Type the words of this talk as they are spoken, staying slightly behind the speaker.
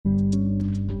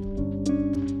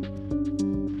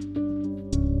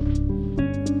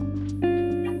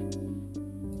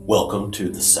Welcome to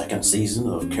the second season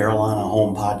of Carolina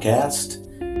Home Podcast.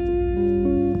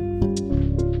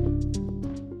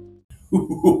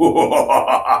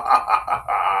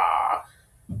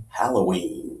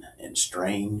 Halloween and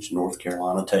strange North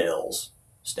Carolina tales.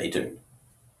 Stay tuned.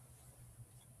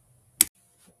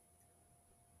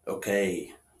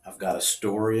 Okay, I've got a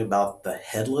story about the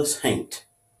Headless Haint.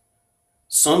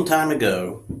 Some time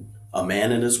ago, a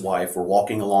man and his wife were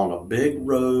walking along a big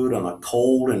road on a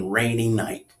cold and rainy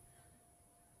night.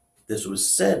 This was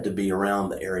said to be around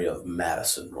the area of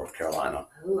Madison, North Carolina.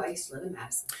 Oh, I used to live in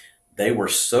Madison. They were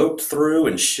soaked through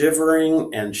and shivering,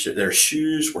 and their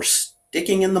shoes were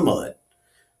sticking in the mud.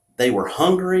 They were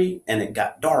hungry, and it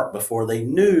got dark before they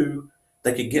knew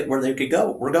they could get where they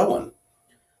were going.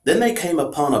 Then they came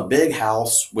upon a big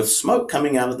house with smoke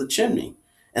coming out of the chimney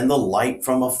and the light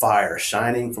from a fire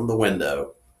shining from the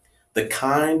window, the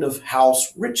kind of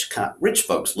house rich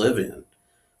folks live in.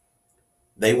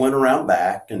 They went around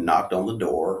back and knocked on the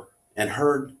door and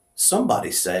heard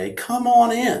somebody say, "Come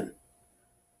on in."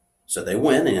 So they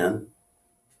went in,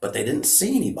 but they didn't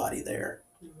see anybody there.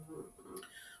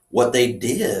 What they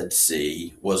did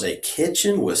see was a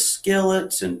kitchen with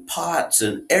skillets and pots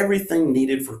and everything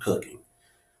needed for cooking.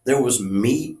 There was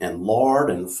meat and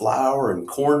lard and flour and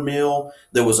cornmeal.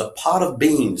 There was a pot of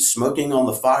beans smoking on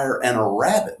the fire and a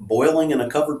rabbit boiling in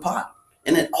a covered pot.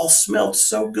 And it all smelled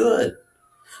so good.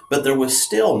 But there was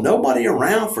still nobody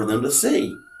around for them to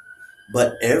see.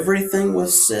 But everything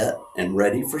was set and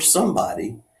ready for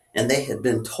somebody, and they had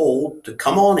been told to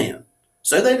come on in.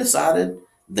 So they decided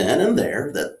then and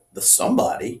there that the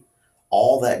somebody,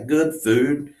 all that good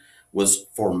food, was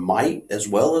for might as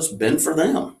well as been for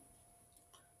them.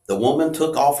 The woman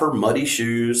took off her muddy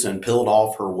shoes and peeled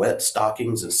off her wet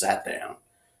stockings and sat down.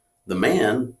 The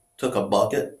man took a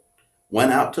bucket,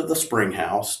 went out to the spring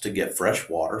house to get fresh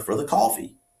water for the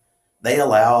coffee. They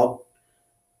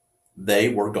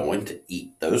were going to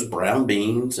eat those brown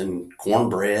beans and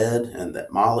cornbread and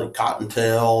that Molly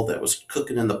cottontail that was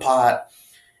cooking in the pot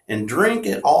and drink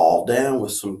it all down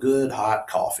with some good hot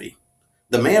coffee.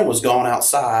 The man was gone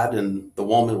outside and the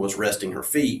woman was resting her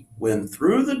feet when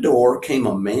through the door came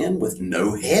a man with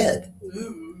no head.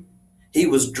 Ooh. He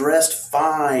was dressed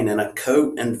fine in a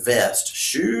coat and vest,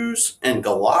 shoes and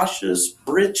galoshes,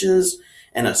 breeches,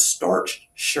 and a starched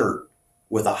shirt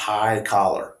with a high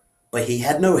collar. But he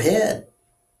had no head,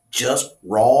 just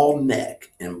raw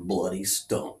neck and bloody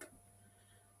stump.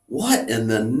 "What in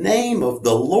the name of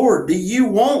the Lord do you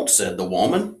want?" said the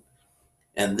woman.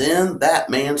 And then that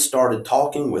man started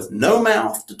talking with no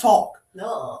mouth to talk.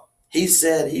 No. He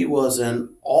said he was in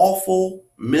awful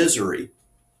misery.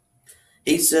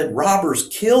 He said robbers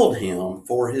killed him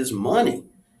for his money.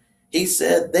 He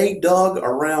said they dug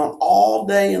around all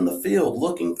day in the field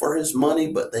looking for his money,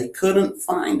 but they couldn't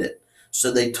find it.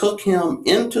 So they took him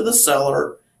into the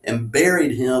cellar and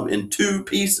buried him in 2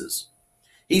 pieces.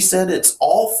 He said it's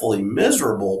awfully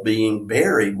miserable being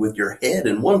buried with your head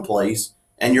in one place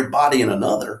and your body in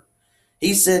another.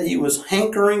 He said he was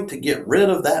hankering to get rid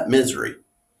of that misery.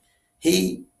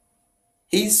 He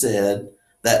said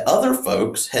that other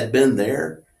folks had been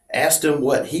there, asked him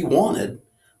what he wanted,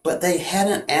 but they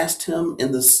hadn't asked him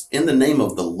in the name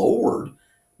of the Lord,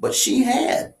 but she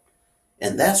had.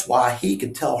 And that's why he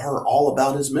could tell her all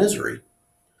about his misery.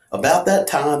 About that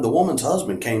time, the woman's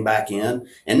husband came back in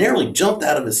and nearly jumped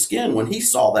out of his skin when he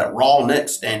saw that raw neck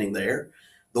standing there.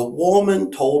 The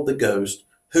woman told the ghost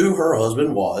who her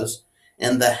husband was,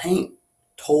 and the haint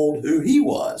told who he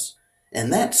was.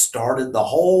 And that started the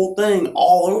whole thing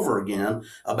all over again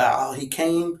about how he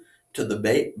came to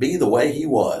be the way he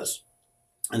was.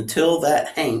 Until that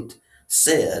haint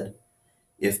said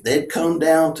if they'd come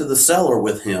down to the cellar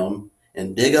with him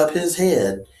and dig up his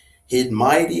head, he'd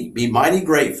be mighty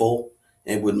grateful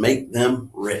and would make them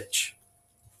rich.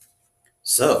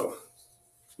 So,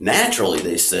 naturally,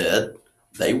 they said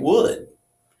they would.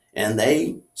 And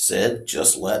they said,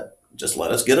 just let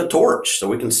us get a torch so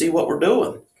we can see what we're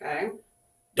doing. Okay.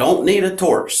 "Don't need a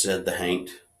torch," said the haint.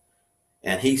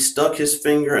 And he stuck his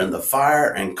finger in the fire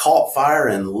and caught fire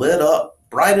and lit up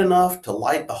bright enough to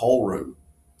light the whole room.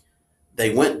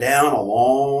 They went down a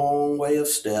long way of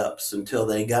steps until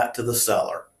they got to the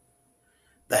cellar.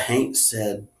 The haint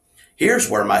said, "Here's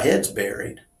where my head's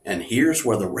buried, and here's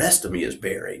where the rest of me is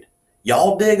buried.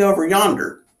 Y'all dig over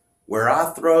yonder, where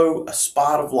I throw a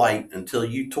spot of light until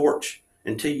you touch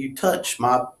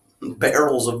my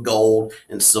barrels of gold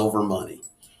and silver money."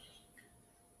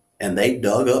 And they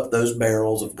dug up those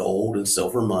barrels of gold and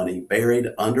silver money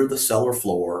buried under the cellar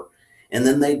floor, and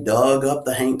then they dug up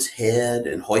the haint's head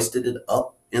and hoisted it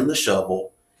up in the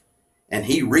shovel, and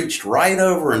he reached right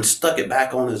over and stuck it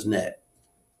back on his neck.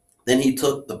 Then he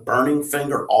took the burning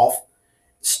finger off,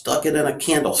 stuck it in a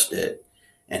candlestick,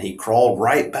 and he crawled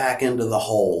right back into the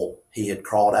hole he had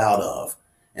crawled out of.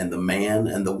 And the man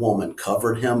and the woman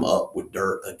covered him up with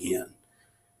dirt again.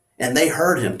 And they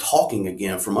heard him talking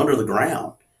again from under the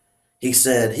ground. He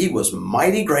said he was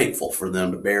mighty grateful for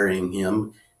them to burying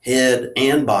him, head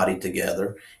and body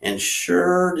together, and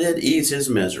sure did ease his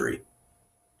misery.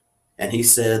 And he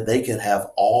said they could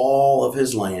have all of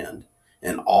his land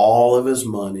and all of his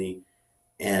money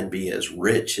and be as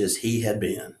rich as he had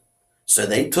been. So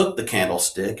they took the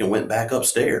candlestick and went back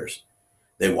upstairs.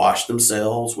 They washed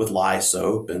themselves with lye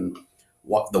soap, and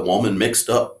the woman mixed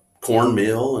up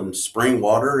cornmeal and spring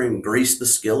water and greased the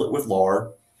skillet with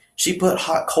lard. She put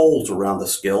hot coals around the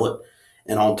skillet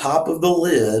and on top of the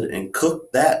lid and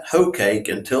cooked that hoe cake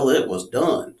until it was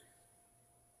done.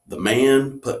 The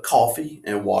man put coffee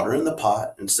and water in the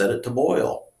pot and set it to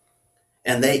boil.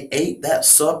 And they ate that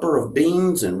supper of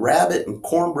beans and rabbit and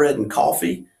cornbread and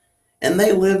coffee, and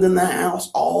they lived in that house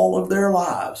all of their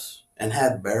lives and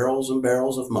had barrels and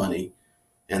barrels of money,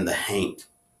 and the haint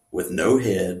with no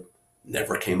head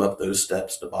never came up those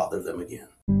steps to bother them again.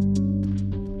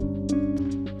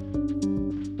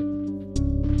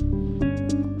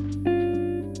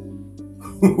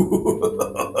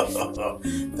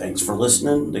 Thanks for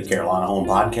listening to Carolina Home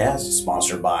Podcast,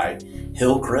 sponsored by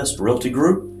Hillcrest Realty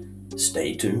Group.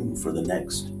 Stay tuned for the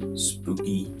next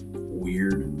spooky,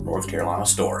 weird North Carolina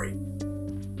story.